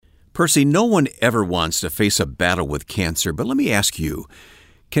Percy, no one ever wants to face a battle with cancer, but let me ask you,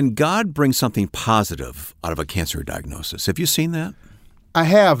 can God bring something positive out of a cancer diagnosis? Have you seen that? I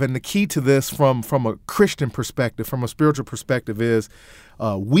have, and the key to this from a Christian perspective, from a spiritual perspective, is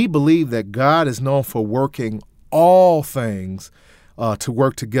we believe that God is known for working all things to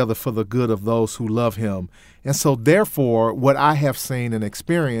work together for the good of those who love him. And so therefore, what I have seen and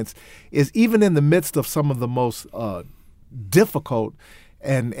experienced is even in the midst of some of the most difficult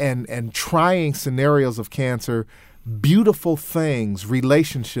and trying scenarios of cancer, beautiful things,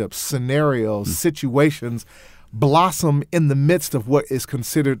 relationships, scenarios, situations blossom in the midst of what is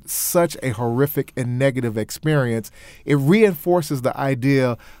considered such a horrific and negative experience. It reinforces the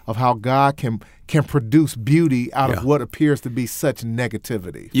idea of how God can produce beauty out of what appears to be such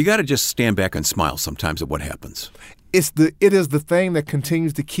negativity. You got to just stand back and smile sometimes at what happens. It is the thing that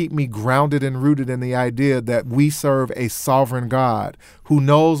continues to keep me grounded and rooted in the idea that we serve a sovereign God who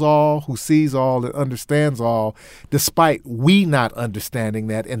knows all, who sees all, and understands all, despite we not understanding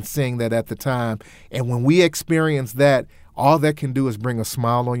that and seeing that at the time. And when we experience that, all that can do is bring a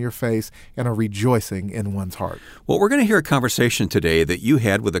smile on your face and a rejoicing in one's heart. Well, we're going to hear a conversation today that you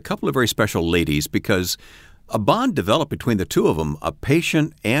had with a couple of very special ladies because a bond developed between the two of them, a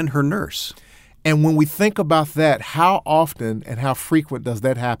patient and her nurse. And when we think about that, how often and how frequent does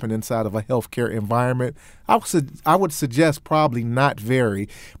that happen inside of a healthcare environment? I would suggest probably not very,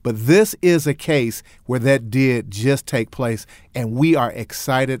 but this is a case where that did just take place, and we are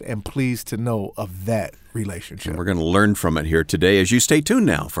excited and pleased to know of that relationship. And we're going to learn from it here today as you stay tuned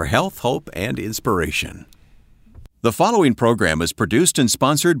now for Health, Hope, and Inspiration. The following program is produced and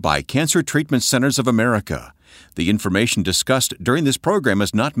sponsored by Cancer Treatment Centers of America. The information discussed during this program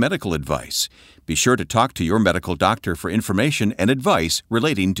is not medical advice. Be sure to talk to your medical doctor for information and advice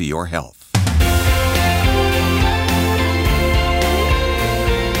relating to your health.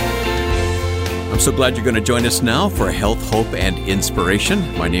 I'm so glad you're going to join us now for Health, Hope, and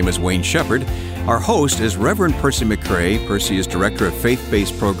Inspiration. My name is Wayne Shepherd. Our host is Reverend Percy McCray. Percy is Director of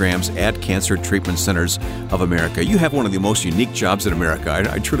Faith-Based Programs at Cancer Treatment Centers of America. You have one of the most unique jobs in America.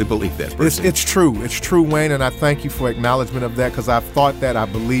 I truly believe that, Percy. It's true. It's true, Wayne, and I thank you for acknowledgement of that because I've thought that, I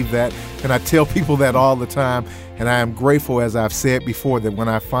believe that, and I tell people that all the time. And I am grateful, as I've said before, that when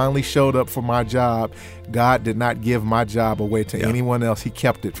I finally showed up for my job, God did not give my job away to anyone else. He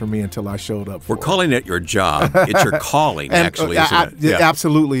kept it for me until I showed up for it. We're calling it your job. It's your calling, actually, isn't it? It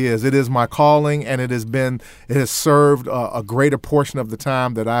absolutely is. It is my calling, and it has served a greater portion of the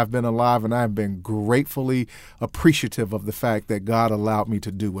time that I've been alive, and I've been gratefully appreciative of the fact that God allowed me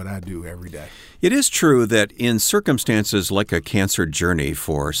to do what I do every day. It is true that in circumstances like a cancer journey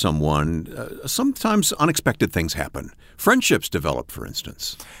for someone, sometimes unexpected things happen. Friendships develop, for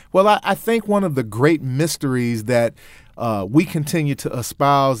instance. Well, I think one of the great mysteries that we continue to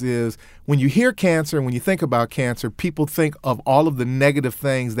espouse is when you hear cancer and when you think about cancer, people think of all of the negative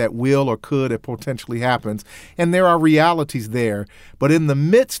things that will or could or potentially happens, and there are realities there. But in the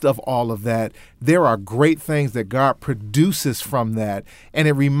midst of all of that, there are great things that God produces from that, and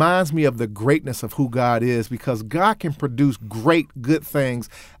it reminds me of the greatness of who God is, because God can produce great, good things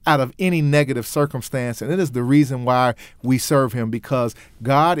out of any negative circumstance, and it is the reason why we serve him, because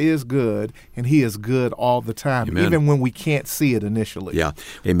God is good, and he is good all the time, Amen. Even when we can't see it initially. Yeah.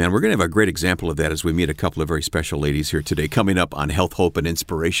 Amen. We're going to have a great example of that as we meet a couple of very special ladies here today. Coming up on Health, Hope, and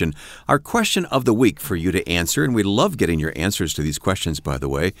Inspiration, our question of the week for you to answer, and we love getting your answers to these questions, by the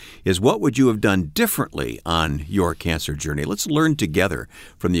way, is what would you have done differently on your cancer journey? Let's learn together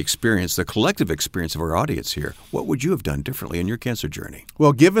from the experience, the collective experience of our audience here. What would you have done differently in your cancer journey?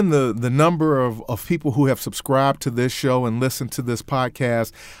 Well, given the number of people who have subscribed to this show and listened to this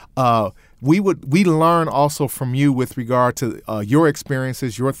podcast, we learn also from you with regard to your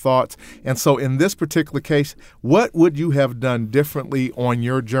experiences, your thoughts. And so in this particular case, what would you have done differently on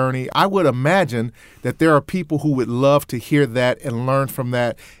your journey? I would imagine that there are people who would love to hear that and learn from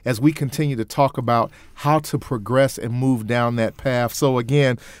that as we continue to talk about how to progress and move down that path. So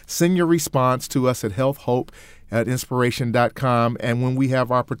again, send your response to us at healthhope@inspiration.com. And when we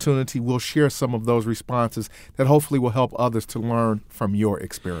have opportunity, we'll share some of those responses that hopefully will help others to learn from your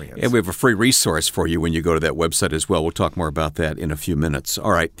experience. And we have a free resource for you when you go to that website as well. We'll talk more about that in a few minutes.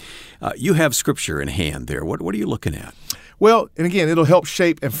 All right. You have Scripture in hand there. What are you looking at? Well, and again, it'll help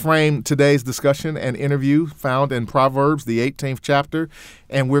shape and frame today's discussion and interview found in Proverbs, the 18th chapter.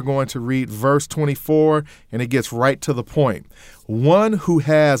 And we're going to read verse 24, and it gets right to the point. One who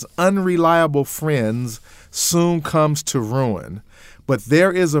has unreliable friends soon comes to ruin, but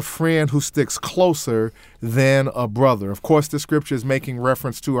there is a friend who sticks closer than a brother. Of course, the scripture is making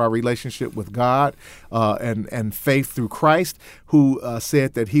reference to our relationship with God and faith through Christ, who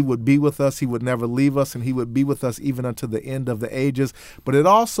said that he would be with us, he would never leave us, and he would be with us even unto the end of the ages. But it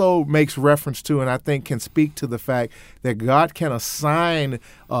also makes reference to, and I think can speak to the fact that God can assign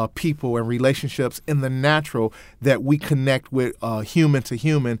people and relationships in the natural that we connect with human to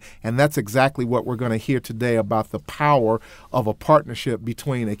human, and that's exactly what we're going to hear today about the power of a partnership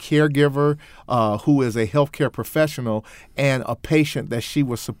between a caregiver who is a healthcare professional and a patient that she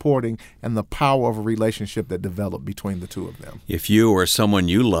was supporting, and the power of a relationship that developed between the two of them. If you or someone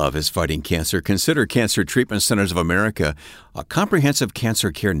you love is fighting cancer, consider Cancer Treatment Centers of America, a comprehensive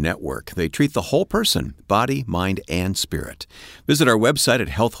cancer care network. They treat the whole person, body, mind, and spirit. Visit our website at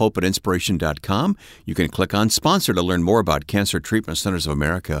healthhopeandinspiration.com. You can click on Sponsor to learn more about Cancer Treatment Centers of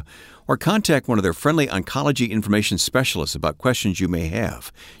America, or contact one of their friendly oncology information specialists about questions you may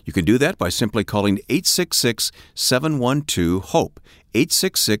have. You can do that by simply calling 866-712-HOPE,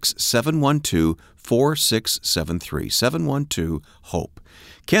 866-712-4673, 712-HOPE.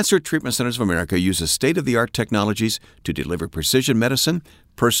 Cancer Treatment Centers of America uses state-of-the-art technologies to deliver precision medicine,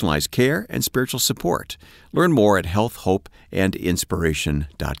 personalized care, and spiritual support. Learn more at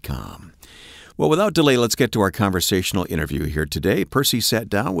healthhopeandinspiration.com. Well, without delay, let's get to our conversational interview here today. Percy sat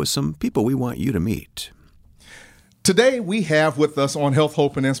down with some people we want you to meet. Today, we have with us on Health,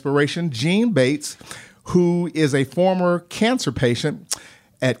 Hope, and Inspiration, Jean Bates, who is a former cancer patient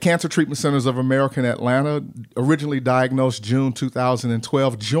at Cancer Treatment Centers of America in Atlanta, originally diagnosed June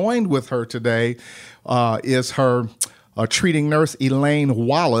 2012. Joined with her today is her treating nurse, Elaine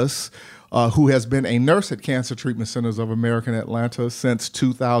Wallace, who has been a nurse at Cancer Treatment Centers of America in Atlanta since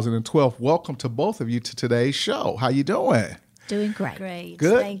 2012. Welcome to both of you to today's show. How you doing? Doing great. Great.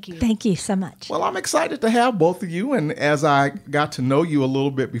 Good. Thank you. Thank you so much. Well, I'm excited to have both of you. And as I got to know you a little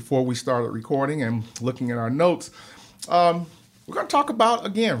bit before we started recording and looking at our notes, we're going to talk about,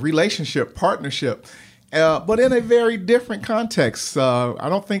 again, relationship, partnership, but in a very different context. I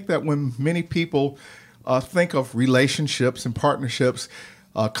don't think that when many people think of relationships and partnerships,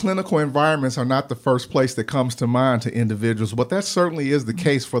 clinical environments are not the first place that comes to mind to individuals, but that certainly is the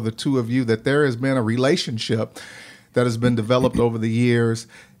case for the two of you, that there has been a relationship that has been developed over the years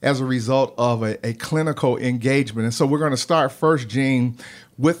as a result of a clinical engagement. And so we're going to start first, Jean,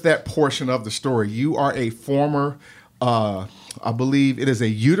 with that portion of the story. You are a former, I believe it is a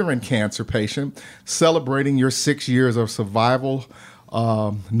uterine cancer patient, celebrating your 6 years of survival,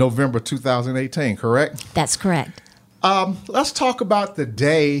 November 2018, correct? That's correct. Let's talk about the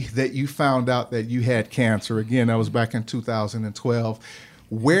day that you found out that you had cancer. Again, that was back in 2012.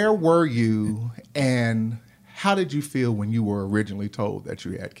 Where were you, and how did you feel when you were originally told that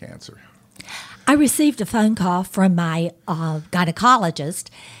you had cancer? I received a phone call from my gynecologist,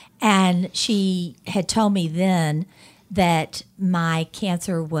 and she had told me then that my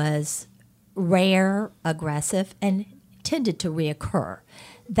cancer was rare, aggressive, and tended to reoccur.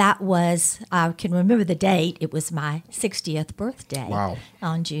 That was, I can remember the date, it was my 60th birthday. Wow.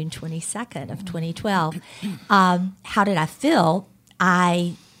 On June 22nd of 2012. How did I feel?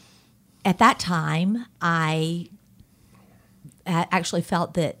 At that time, I actually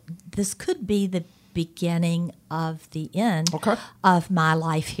felt that this could be the beginning of the end of my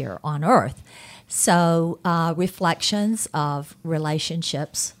life here on Earth. So reflections of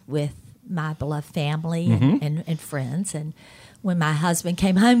relationships with my beloved family and friends. And when my husband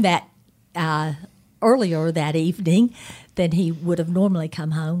came home that earlier that evening than he would have normally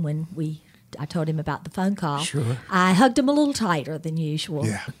come home when I told him about the phone call, Sure. I hugged him a little tighter than usual.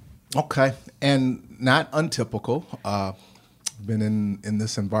 Yeah. Okay. And not untypical. Been in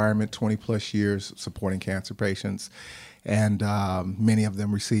this environment 20 plus years supporting cancer patients, and many of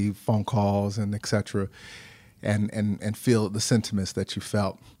them receive phone calls and et cetera, and feel the sentiments that you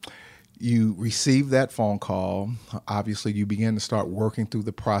felt. You received that phone call. Obviously, you began to start working through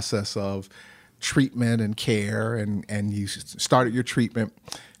the process of treatment and care, and you started your treatment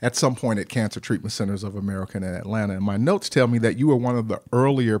at some point at Cancer Treatment Centers of America in Atlanta. And my notes tell me that you were one of the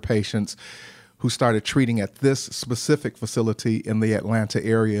earlier patients who started treating at this specific facility in the Atlanta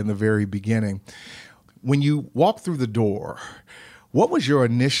area in the very beginning. When you walked through the door, what was your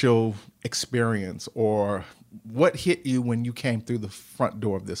initial experience, or what hit you when you came through the front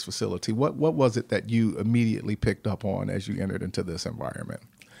door of this facility? What was it that you immediately picked up on as you entered into this environment?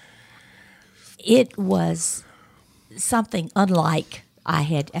 It was something unlike I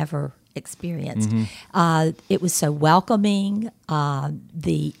had ever experienced. It was so welcoming.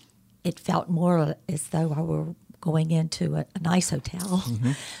 It felt more as though I were going into a nice hotel.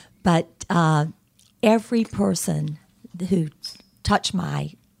 But every person who touched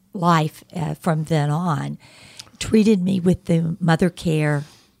my life from then on treated me with the mother care,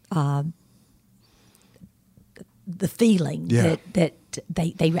 the feeling that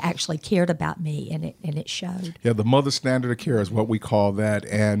they actually cared about me, and it showed. Yeah, the mother standard of care is what we call that,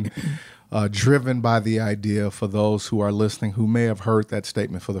 and driven by the idea, for those who are listening who may have heard that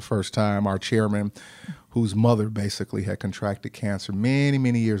statement for the first time, our chairman, whose mother basically had contracted cancer many,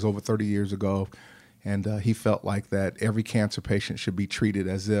 many years, over 30 years ago, and he felt like that every cancer patient should be treated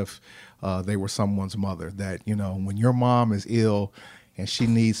as if they were someone's mother, that, you know, when your mom is ill and she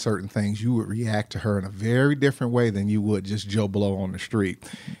needs certain things, you would react to her in a very different way than you would just Joe Blow on the street.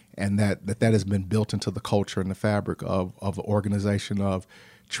 And that has been built into the culture and the fabric of the organization of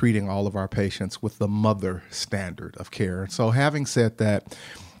treating all of our patients with the mother standard of care. So having said that,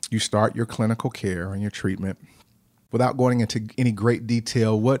 you start your clinical care and your treatment. Without going into any great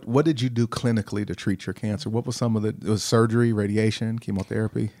detail, what did you do clinically to treat your cancer? What was some of it was surgery, radiation,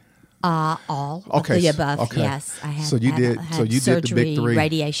 chemotherapy? All of the above. Okay. Yes, I had. So you did. So you surgery, did the big three: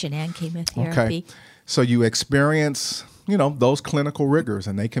 radiation, and chemotherapy. Okay. So you experience, you know, those clinical rigors,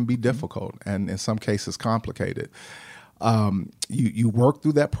 and they can be difficult, and in some cases complicated. You work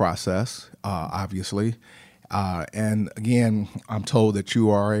through that process, obviously, and again, I'm told that you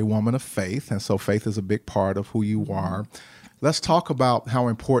are a woman of faith, and so faith is a big part of who you are. Let's talk about how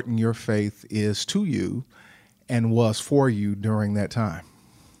important your faith is to you, and was for you during that time.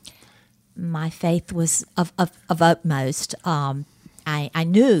 My faith was of utmost. I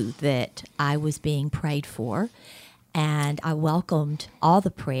knew that I was being prayed for, and I welcomed all the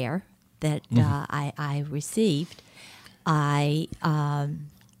prayer that I received. I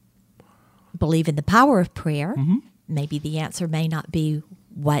believe in the power of prayer. Maybe the answer may not be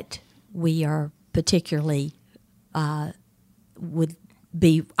what we are particularly would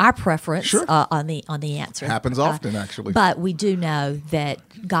be our preference on the answer. Happens often, actually. But we do know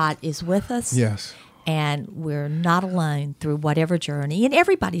that God is with us. Yes. And we're not alone through whatever journey. And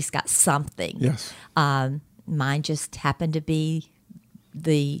everybody's got something. Yes. Mine just happened to be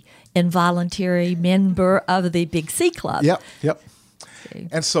the involuntary member of the Big C Club. Yep.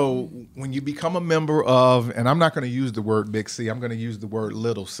 And so when you become a member of, and I'm not going to use the word Big C, I'm going to use the word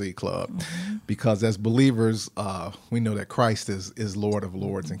Little C Club, because as believers, we know that Christ is Lord of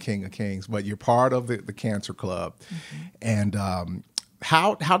Lords and King of Kings, but you're part of the Cancer Club. And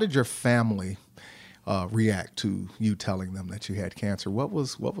how did your family react to you telling them that you had cancer? What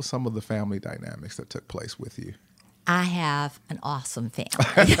was some of the family dynamics that took place with you? I have an awesome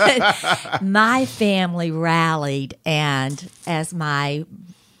family. My family rallied, and as my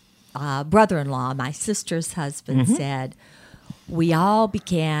brother-in-law, my sister's husband, said, we all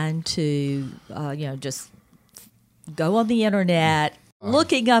began to, just go on the internet,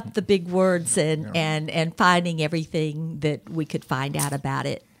 looking up the big words and finding everything that we could find out about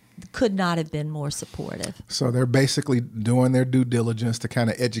it. Could not have been more supportive. So they're basically doing their due diligence to kind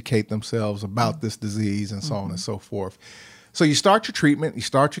of educate themselves about this disease and so on and so forth. So you start your treatment, you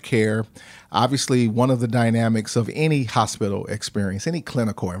start your care. Obviously, one of the dynamics of any hospital experience, any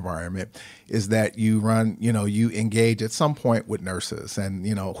clinical environment, is that you engage at some point with nurses, and,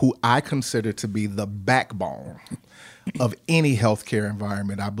 who I consider to be the backbone of any healthcare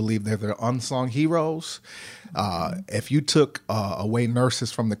environment. I believe they're the unsung heroes. If you took away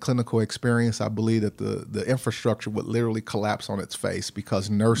nurses from the clinical experience, I believe that the infrastructure would literally collapse on its face, because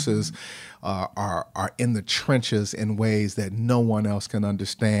nurses are in the trenches in ways that no one else can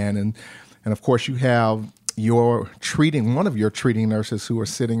understand. And of course, you have one of your treating nurses who are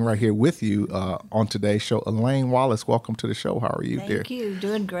sitting right here with you on today's show. Elaine Wallace, welcome to the show. How are you, dear? Thank you.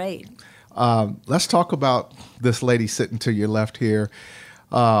 Doing great. Let's talk about this lady sitting to your left here.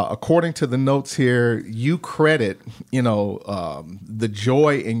 According to the notes here, you credit, the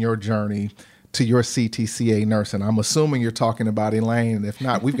joy in your journey to your CTCA nurse. And I'm assuming you're talking about Elaine. And if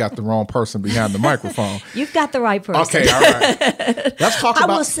not, we've got the wrong person behind the microphone. You've got the right person. Okay, all right. Let's talk about...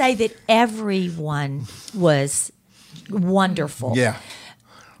 I will say that everyone was wonderful. Yeah.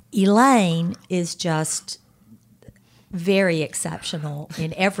 Elaine is just very exceptional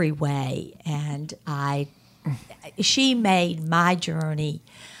in every way. And she made my journey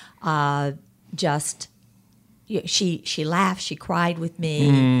she laughed, she cried with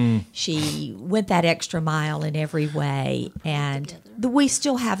me, she went that extra mile in every way, and we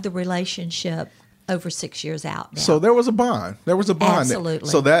still have the relationship over 6 years out now. So there was a bond. There was a bond. Absolutely.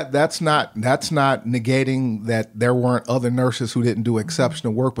 So that's not negating that there weren't other nurses who didn't do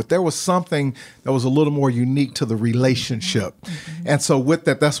exceptional work, but there was something that was a little more unique to the relationship. Mm-hmm. And so with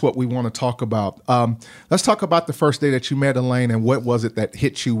that, that's what we want to talk about. Let's talk about the first day that you met Elaine, and what was it that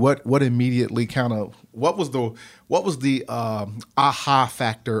hit you? What immediately what was the aha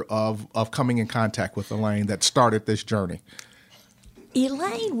factor of coming in contact with Elaine that started this journey?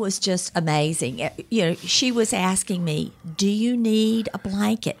 Elaine was just amazing. You know, she was asking me, do you need a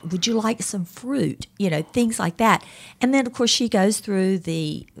blanket? Would you like some fruit? You know, things like that. And then, of course, she goes through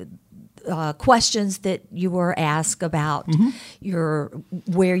the questions that you were asked about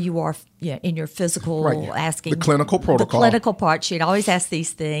where you are in your physical, asking the clinical protocol. The clinical part. She'd always ask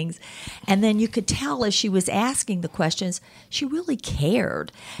these things. And then you could tell as she was asking the questions, she really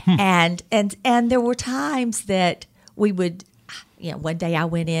cared. And there were times that we would, one day I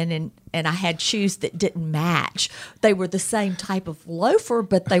went in and I had shoes that didn't match. They were the same type of loafer,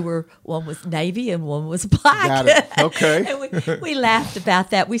 but one was navy and one was black. Got it. Okay. And we laughed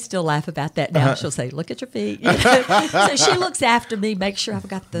about that. We still laugh about that now. She'll say, look at your feet. So she looks after me, makes sure I've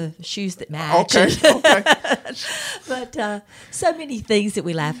got the shoes that match. Okay. But so many things that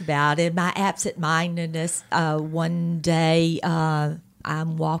we laugh about. And my absent-mindedness, one day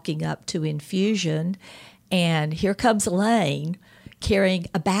I'm walking up to infusion, and here comes Elaine carrying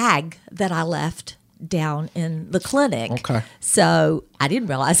a bag that I left down in the clinic. Okay. So I didn't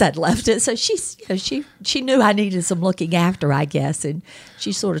realize I'd left it. So she knew I needed some looking after, I guess, and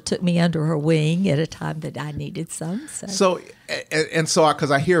she sort of took me under her wing at a time that I needed some. So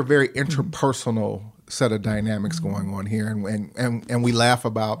because I hear a very interpersonal set of dynamics going on here, and we laugh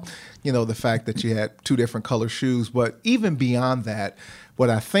about the fact that you had two different color shoes, but even beyond that,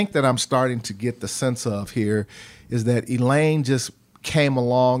 what I think that I'm starting to get the sense of here is that Elaine just came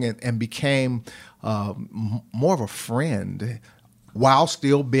along and became more of a friend while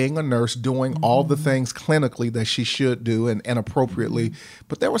still being a nurse, doing all the things clinically that she should do and appropriately.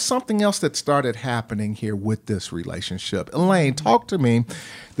 But there was something else that started happening here with this relationship. Elaine, talk to me.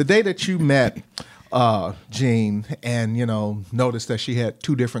 The day that you met Jean and noticed that she had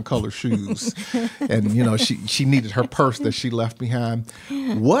two different color shoes and she needed her purse that she left behind.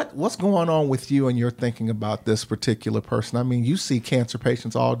 What's going on with you and your thinking about this particular person? I mean, you see cancer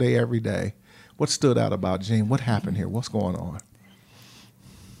patients all day, every day. What stood out about Jean? What happened here? What's going on?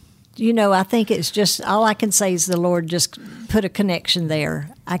 I think it's just, all I can say is the Lord just put a connection there.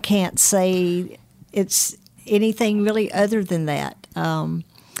 I can't say it's anything really other than that.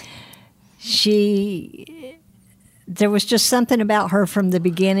 There was just something about her from the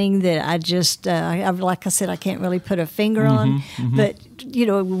beginning that I just, like I said, I can't really put a finger on. But,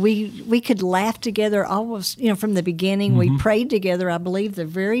 we could laugh together almost, from the beginning. We prayed together, I believe, the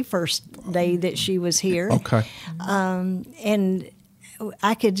very first day that she was here. Okay. And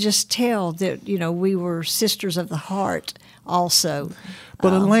I could just tell that, we were sisters of the heart also.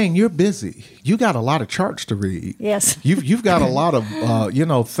 But Elaine, you're busy. You got a lot of charts to read. Yes. You've got a lot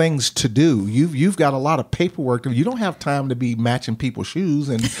of things to do. You've got a lot of paperwork. You don't have time to be matching people's shoes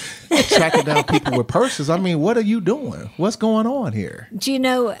and tracking down people with purses. I mean, what are you doing? What's going on here?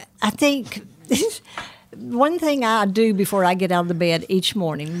 Do I think one thing I do before I get out of the bed each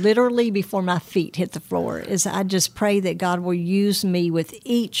morning, literally before my feet hit the floor, is I just pray that God will use me with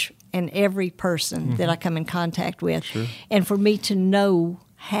each and every person that I come in contact with, and for me to know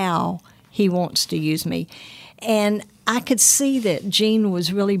how He wants to use me. And I could see that Jean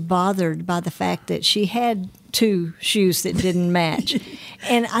was really bothered by the fact that she had two shoes that didn't match.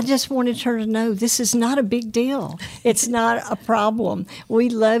 And I just wanted her to know this is not a big deal. It's not a problem. We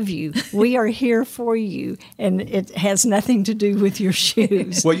love you. We are here for you. And it has nothing to do with your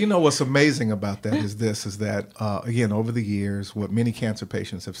shoes. Well, what's amazing about that is that, again, over the years, what many cancer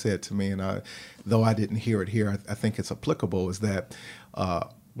patients have said to me, and though I didn't hear it here, I think it's applicable, is that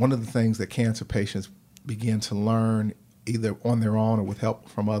one of the things that cancer patients begin to learn either on their own or with help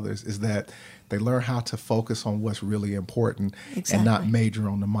from others is that they learn how to focus on what's really important and not major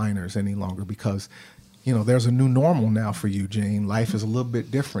on the minors any longer, because there's a new normal now for you, Jean. Life is a little bit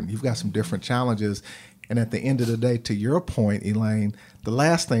different. You've got some different challenges. And at the end of the day, to your point, Elaine, the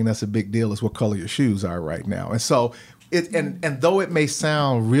last thing that's a big deal is what color your shoes are right now. And so and though it may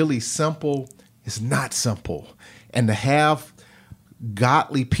sound really simple, it's not simple. And to have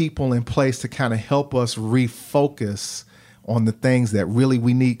godly people in place to kind of help us refocus on the things that really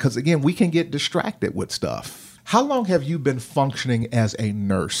we need. Because, again, we can get distracted with stuff. How long have you been functioning as a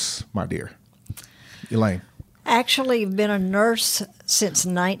nurse, my dear? Elaine? Actually, I've been a nurse since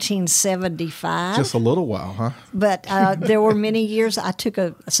 1975. Just a little while, huh? But there were many years I took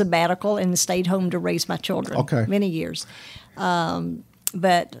a sabbatical and stayed home to raise my children. Okay. Many years.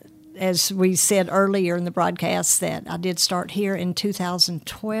 But as we said earlier in the broadcast, that I did start here in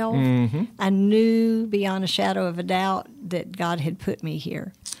 2012. Mm-hmm. I knew beyond a shadow of a doubt that God had put me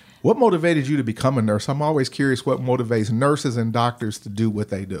here. What motivated you to become a nurse? I'm always curious what motivates nurses and doctors to do what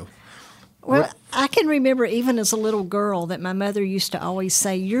they do. Well, I can remember even as a little girl that my mother used to always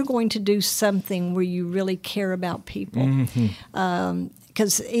say, you're going to do something where you really care about people. Mm-hmm.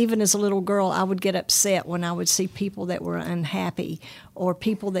 Because even as a little girl, I would get upset when I would see people that were unhappy or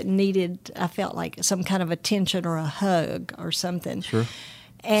people that needed, I felt like, some kind of attention or a hug or something. Sure.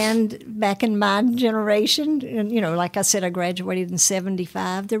 And back in my generation, and like I said, I graduated in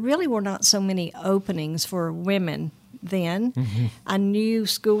 75, there really were not so many openings for women then. Mm-hmm. I knew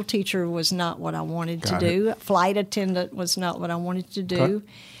school teacher was not what I wanted to do. Flight attendant was not what I wanted to do. Okay.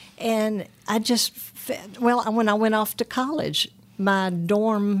 And I just, when I went off to college, my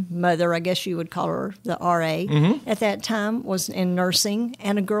dorm mother, I guess you would call her the RA, at that time was in nursing,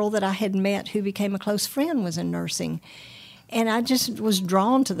 and a girl that I had met who became a close friend was in nursing. And I just was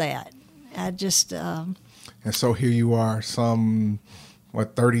drawn to that. I just... And so here you are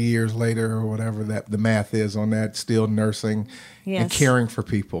 30 years later or whatever that the math is on that, still nursing and caring for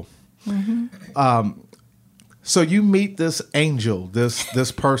people. Mm-hmm. So you meet this angel,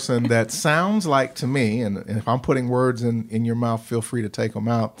 this person that sounds like to me, and if I'm putting words in your mouth, feel free to take them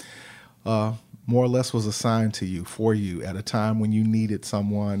out, more or less was assigned to you, for you, at a time when you needed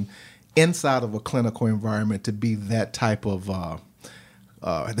someone inside of a clinical environment to be that type of,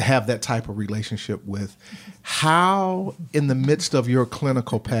 to have that type of relationship with. How, in the midst of your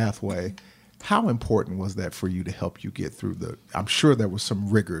clinical pathway, how important was that for you to help you get through I'm sure there was some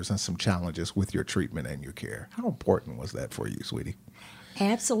rigors and some challenges with your treatment and your care. How important was that for you, sweetie?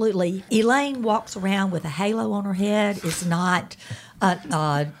 Absolutely. Elaine walks around with a halo on her head. It's not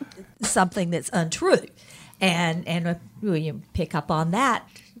something that's untrue. And when you pick up on that,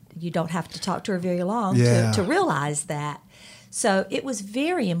 you don't have to talk to her very long to realize that. So it was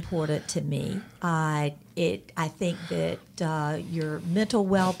very important to me. I think that your mental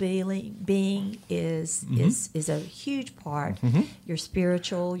well-being is a huge part. Mm-hmm. Your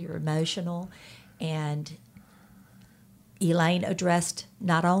spiritual, your emotional, and Elaine addressed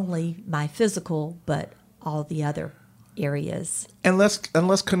not only my physical but all the other areas. And let's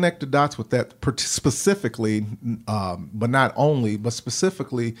connect the dots with that specifically, but not only, but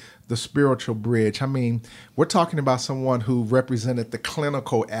specifically the spiritual bridge. I mean, we're talking about someone who represented the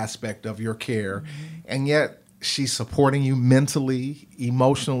clinical aspect of your care, and yet she's supporting you mentally,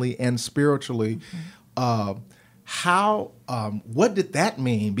 emotionally, and spiritually. What did that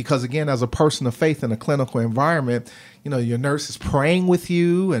mean? Because again, as a person of faith in a clinical environment, your nurse is praying with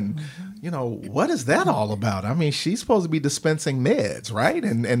you, and what is that all about? I mean, she's supposed to be dispensing meds, right?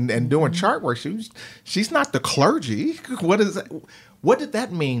 And doing chart work. She's not the clergy. What did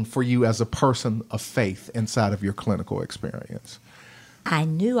that mean for you as a person of faith inside of your clinical experience? I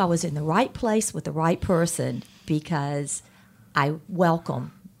knew I was in the right place with the right person because I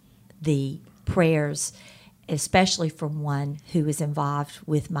welcome the prayers, especially from one who is involved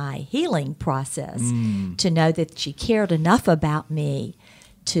with my healing process, to know that she cared enough about me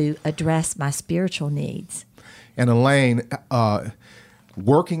to address my spiritual needs. And Elaine,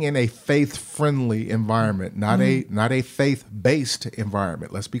 working in a faith-friendly environment, not a faith-based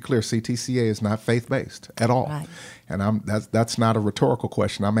environment. Let's be clear, CTCA is not faith-based at all. Right. And that's not a rhetorical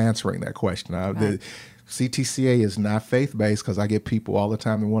question. I'm answering that question. The CTCA is not faith-based, because I get people all the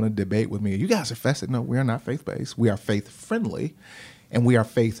time that want to debate with me. You guys are faith. No, we are not faith-based. We are faith-friendly, and we are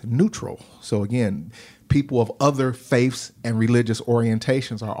faith-neutral. So again, people of other faiths and religious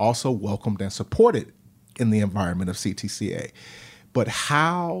orientations are also welcomed and supported in the environment of CTCA. But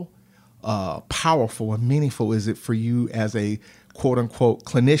how powerful and meaningful is it for you as a quote-unquote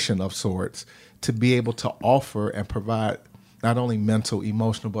clinician of sorts to be able to offer and provide not only mental,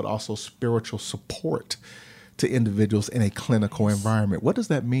 emotional, but also spiritual support to individuals in a clinical environment? What does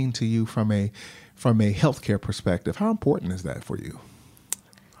that mean to you from a healthcare perspective? How important is that for you?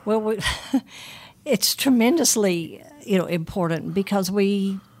 Well, it's tremendously, important because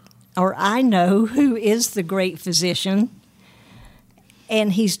I know who is the great physician,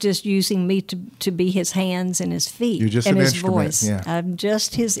 and he's just using me to be his hands and his feet. You're just and an his instrument. voice. Yeah. I'm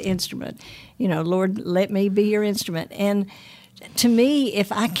just his instrument. Lord, let me be your instrument. And to me,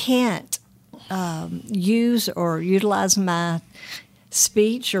 if I can't use or utilize my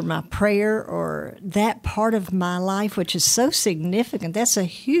speech or my prayer or that part of my life, which is so significant, that's a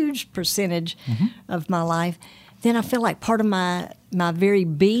huge percentage of my life, then I feel like part of my very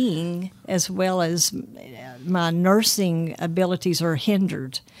being, as well as my nursing abilities, are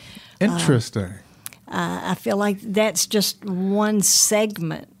hindered. Interesting. I feel like that's just one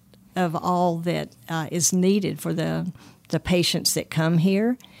segment of all that is needed for the patients that come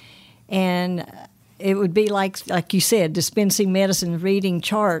here. And it would be like you said, dispensing medicine, reading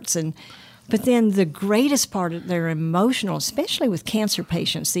charts, but then the greatest part of their emotional, especially with cancer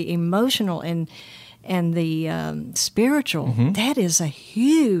patients, the emotional and the spiritual, that is a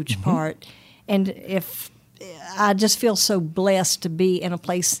huge part. And if I just feel so blessed to be in a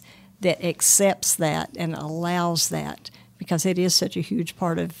place that accepts that and allows that, because it is such a huge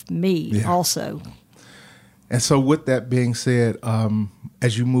part of me also. And so with that being said,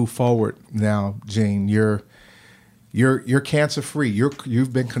 as you move forward now, Jean, you're cancer-free.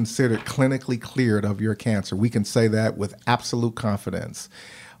 You've been considered clinically cleared of your cancer. We can say that with absolute confidence.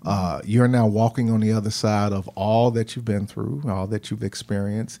 You're now walking on the other side of all that you've been through, all that you've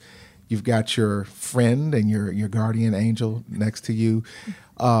experienced. You've got your friend and your guardian angel next to you.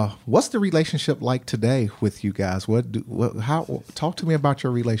 What's the relationship like today with you guys? Talk to me about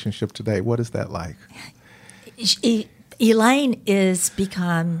your relationship today. What is that like? Elaine is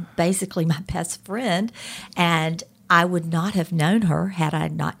become basically my best friend, and I would not have known her had I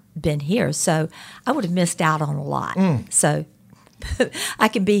not been here. So I would have missed out on a lot. So I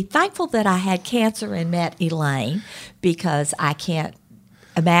can be thankful that I had cancer and met Elaine, because I can't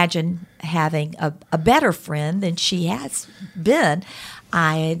imagine having a better friend than she has been.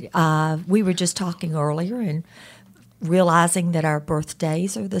 We were just talking earlier and realizing that our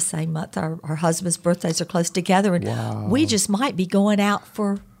birthdays are the same month. Our husband's birthdays are close together, and we just might be going out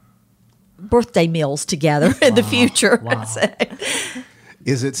for birthday meals together in the future. Wow.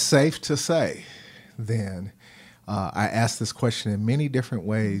 Is it safe to say, then, I asked this question in many different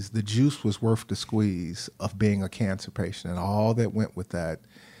ways, the juice was worth the squeeze of being a cancer patient and all that went with that,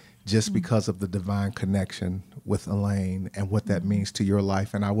 just because of the divine connection with Elaine and what that means to your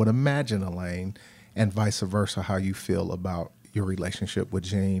life? And I would imagine, Elaine, and vice versa, how you feel about your relationship with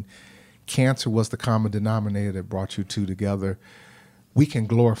Jean. Cancer was the common denominator that brought you two together. We can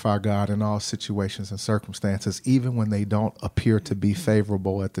glorify God in all situations and circumstances, even when they don't appear to be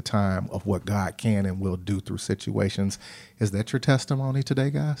favorable at the time of what God can and will do through situations. Is that your testimony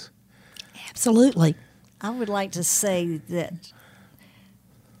today, guys? Absolutely. I would like to say that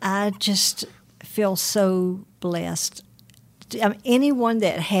I just feel so blessed. Anyone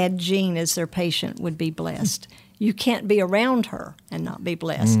that had Jean as their patient would be blessed. You can't be around her and not be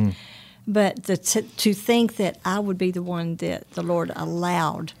blessed. But to think that I would be the one that the Lord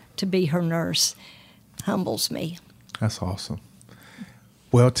allowed to be her nurse humbles me. That's awesome.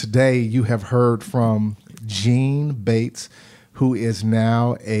 Well, today you have heard from Jean Bates, who is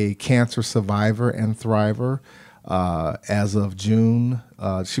now a cancer survivor and thriver. As of June,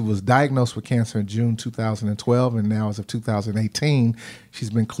 she was diagnosed with cancer in June 2012, and now as of 2018, she's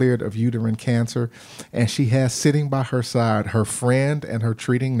been cleared of uterine cancer. And she has sitting by her side her friend and her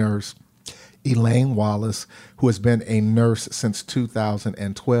treating nurse, Elaine Wallace, who has been a nurse since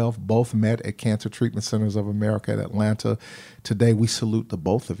 2012. Both met at Cancer Treatment Centers of America in Atlanta. Today, we salute the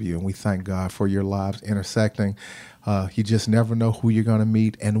both of you, and we thank God for your lives intersecting. You just never know who you're going to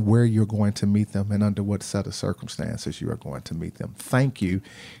meet and where you're going to meet them and under what set of circumstances you are going to meet them. Thank you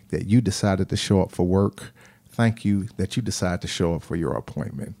that you decided to show up for work. Thank you that you decided to show up for your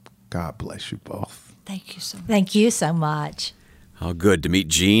appointment. God bless you both. Thank you so much. Thank you so much. How good to meet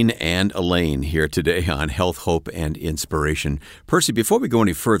Jean and Elaine here today on Health, Hope, and Inspiration. Percy, before we go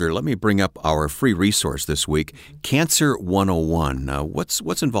any further, let me bring up our free resource this week, Cancer 101.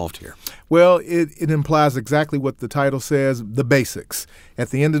 What's involved here? Well, it implies exactly what the title says, the basics. At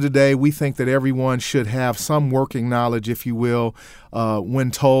the end of the day, we think that everyone should have some working knowledge, if you will,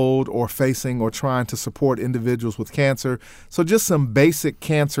 when told or facing or trying to support individuals with cancer. So just some basic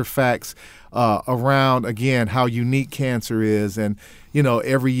cancer facts around, again, how unique cancer is, and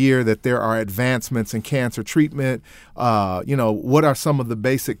every year that there are advancements in cancer treatment. What are some of the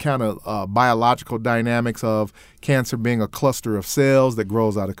basic kind of biological dynamics of cancer being a cluster of cells that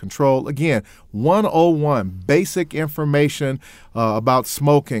grows out of control? Again, 101, basic information about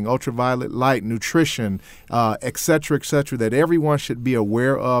smoking, ultraviolet light, nutrition, et cetera, that everyone should be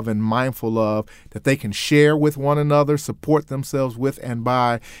aware of and mindful of, that they can share with one another, support themselves with and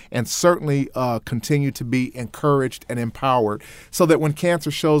by, and certainly continue to be encouraged and empowered, so that that when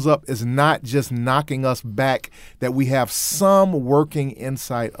cancer shows up is not just knocking us back, that we have some working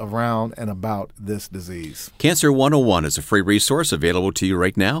insight around and about this disease. Cancer 101 is a free resource available to you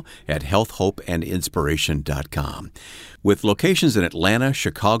right now at healthhopeandinspiration.com. With locations in Atlanta,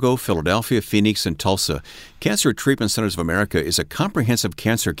 Chicago, Philadelphia, Phoenix, and Tulsa, Cancer Treatment Centers of America is a comprehensive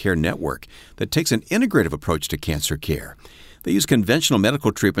cancer care network that takes an integrative approach to cancer care. They use conventional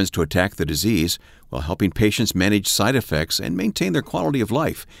medical treatments to attack the disease while helping patients manage side effects and maintain their quality of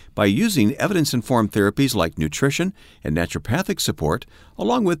life by using evidence-informed therapies like nutrition and naturopathic support,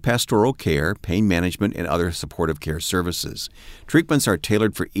 along with pastoral care, pain management, and other supportive care services. Treatments are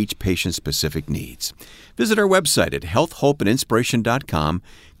tailored for each patient's specific needs. Visit our website at healthhopeandinspiration.com.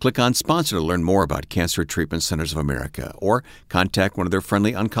 Click on Sponsor to learn more about Cancer Treatment Centers of America, or contact one of their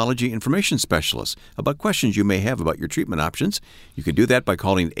friendly oncology information specialists about questions you may have about your treatment options. You can do that by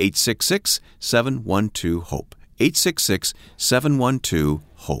calling 866-712-HOPE.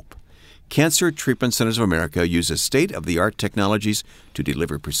 866-712-HOPE. Cancer Treatment Centers of America uses state-of-the-art technologies to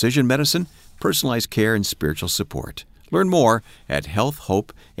deliver precision medicine, personalized care, and spiritual support. Learn more at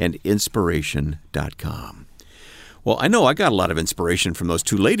healthhopeandinspiration.com. Well, I know I got a lot of inspiration from those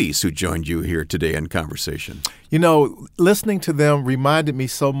two ladies who joined you here today in conversation. You know, listening to them reminded me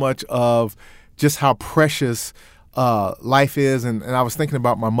so much of just how precious life is. And I was thinking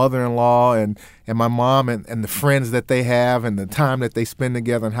about my mother-in-law and my mom and the friends that they have and the time that they spend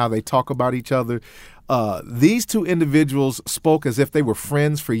together and how they talk about each other. These two individuals spoke as if they were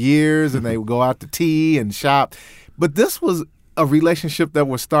friends for years, and they would go out to tea and shop. But this was a relationship that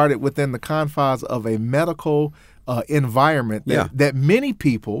was started within the confines of a medical environment that many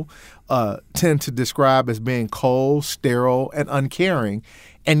people tend to describe as being cold, sterile, and uncaring.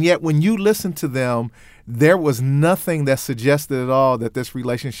 And yet when you listen to them, there was nothing that suggested at all that this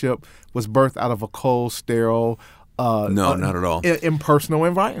relationship was birthed out of a cold, sterile, no, not at all. Impersonal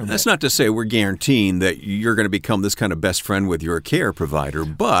environment. That's not to say we're guaranteeing that you're going to become this kind of best friend with your care provider,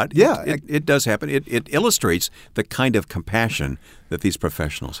 but it does happen. It illustrates the kind of compassion that these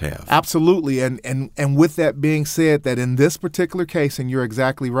professionals have. Absolutely. And with that being said, that in this particular case, and you're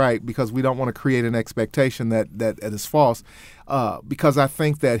exactly right, because we don't want to create an expectation that is false, because I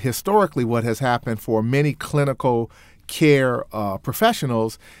think that historically what has happened for many clinical care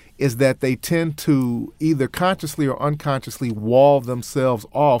professionals is that they tend to either consciously or unconsciously wall themselves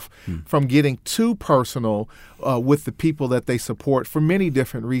off from getting too personal with the people that they support for many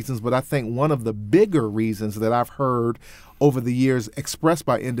different reasons. But I think one of the bigger reasons that I've heard over the years expressed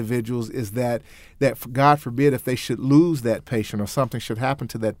by individuals is that God forbid, if they should lose that patient or something should happen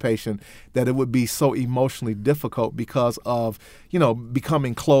to that patient, that it would be so emotionally difficult because of,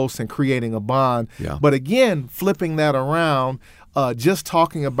 becoming close and creating a bond. Yeah. But again, flipping that around, just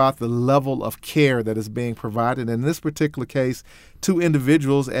talking about the level of care that is being provided. In this particular case, two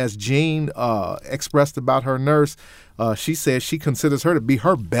individuals, as Jean expressed about her nurse, she says she considers her to be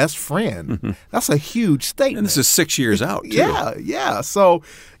her best friend. Mm-hmm. That's a huge statement. And this is 6 years out, too. Yeah. So,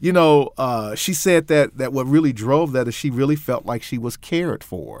 she said that what really drove that is she really felt like she was cared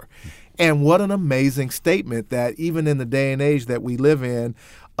for. And what an amazing statement that even in the day and age that we live in,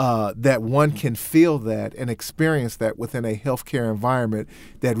 that one can feel that and experience that within a healthcare environment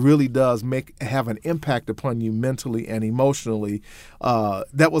that really does have an impact upon you mentally and emotionally. I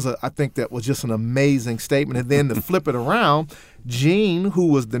think that was just an amazing statement. And then to flip it around, Jean, who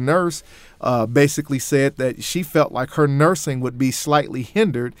was the nurse, basically said that she felt like her nursing would be slightly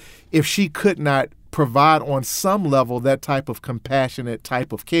hindered if she could not provide on some level that type of compassionate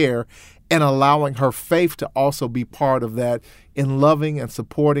type of care, and allowing her faith to also be part of that in loving and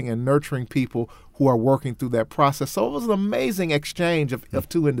supporting and nurturing people who are working through that process. So it was an amazing exchange of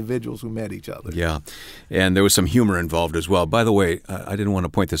two individuals who met each other. Yeah, and there was some humor involved as well. By the way, I didn't want to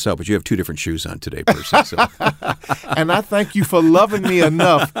point this out, but you have two different shoes on today, Percy. So. And I thank you for loving me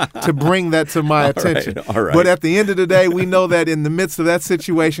enough to bring that to my attention. All right. But at the end of the day, we know that in the midst of that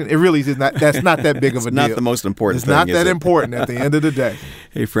situation, it really is not. That's not that big of a deal. It's not the most important thing, It's not that important at the end of the day.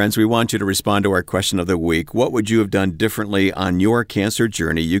 Hey, friends, we want you to respond to our question of the week. What would you have done differently on your cancer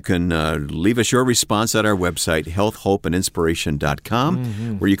journey? You can leave us your response at our website,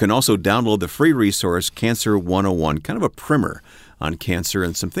 healthhopeandinspiration.com, where you can also download the free resource, Cancer 101, kind of a primer on cancer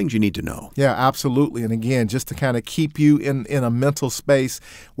and some things you need to know. Yeah, absolutely. And again, just to kind of keep you in a mental space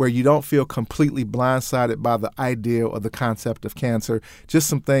where you don't feel completely blindsided by the idea or the concept of cancer, just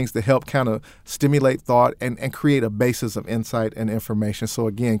some things to help kind of stimulate thought and create a basis of insight and information. So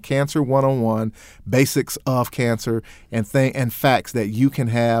again, Cancer 101, basics of cancer and facts that you can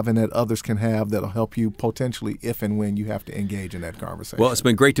have and that others can have that'll help you potentially if and when you have to engage in that conversation. Well, it's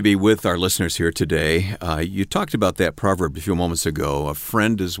been great to be with our listeners here today. You talked about that proverb a few moments ago ago, a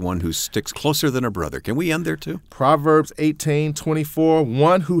friend is one who sticks closer than a brother. Can we end there too? Proverbs 18:24,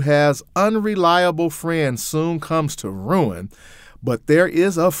 one who has unreliable friends soon comes to ruin, but there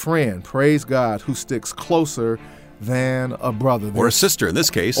is a friend, praise God, who sticks closer than a brother. Or a sister in this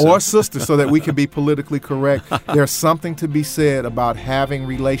case. Or a sister, so that we can be politically correct. There's something to be said about having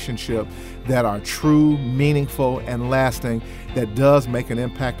relationships that are true, meaningful, and lasting, that does make an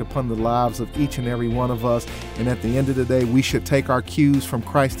impact upon the lives of each and every one of us. And at the end of the day, we should take our cues from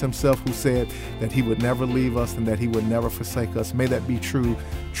Christ himself, who said that he would never leave us and that he would never forsake us. May that be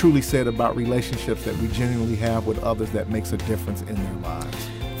truly said about relationships that we genuinely have with others that makes a difference in their lives.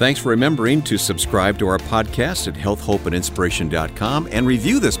 Thanks for remembering to subscribe to our podcast at healthhopeandinspiration.com and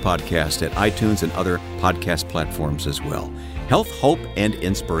review this podcast at iTunes and other podcast platforms as well. Health, Hope, and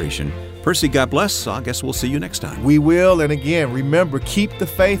Inspiration. Percy, God bless. I guess we'll see you next time. We will. And again, remember, keep the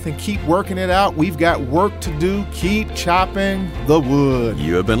faith and keep working it out. We've got work to do. Keep chopping the wood.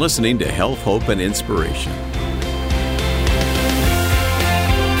 You have been listening to Health, Hope, and Inspiration.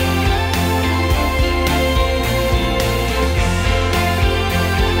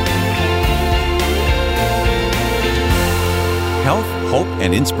 Health, Hope,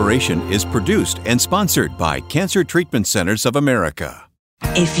 and Inspiration is produced and sponsored by Cancer Treatment Centers of America.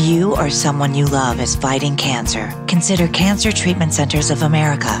 If you or someone you love is fighting cancer, consider Cancer Treatment Centers of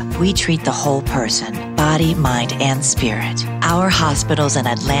America. We treat the whole person, body, mind, and spirit. Our hospitals in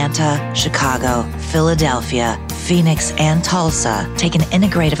Atlanta, Chicago, Philadelphia, Phoenix, and Tulsa take an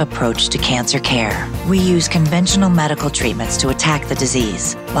integrative approach to cancer care. We use conventional medical treatments to attack the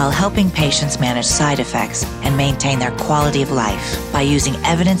disease while helping patients manage side effects and maintain their quality of life by using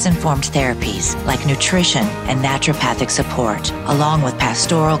evidence-informed therapies like nutrition and naturopathic support, along with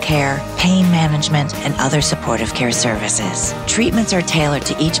pastoral care, pain management, and other supportive care services. Treatments are tailored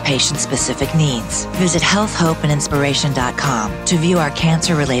to each patient's specific needs. Visit healthhopeandinspiration.com to view our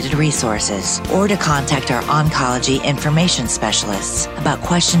cancer-related resources or to contact our oncology information specialists about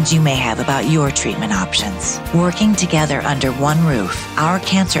questions you may have about your treatment options. Working together under one roof, our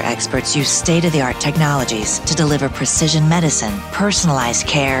cancer experts use state-of-the-art technologies to deliver precision medicine, personalized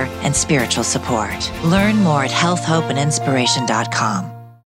care, and spiritual support. Learn more at healthhopeandinspiration.com.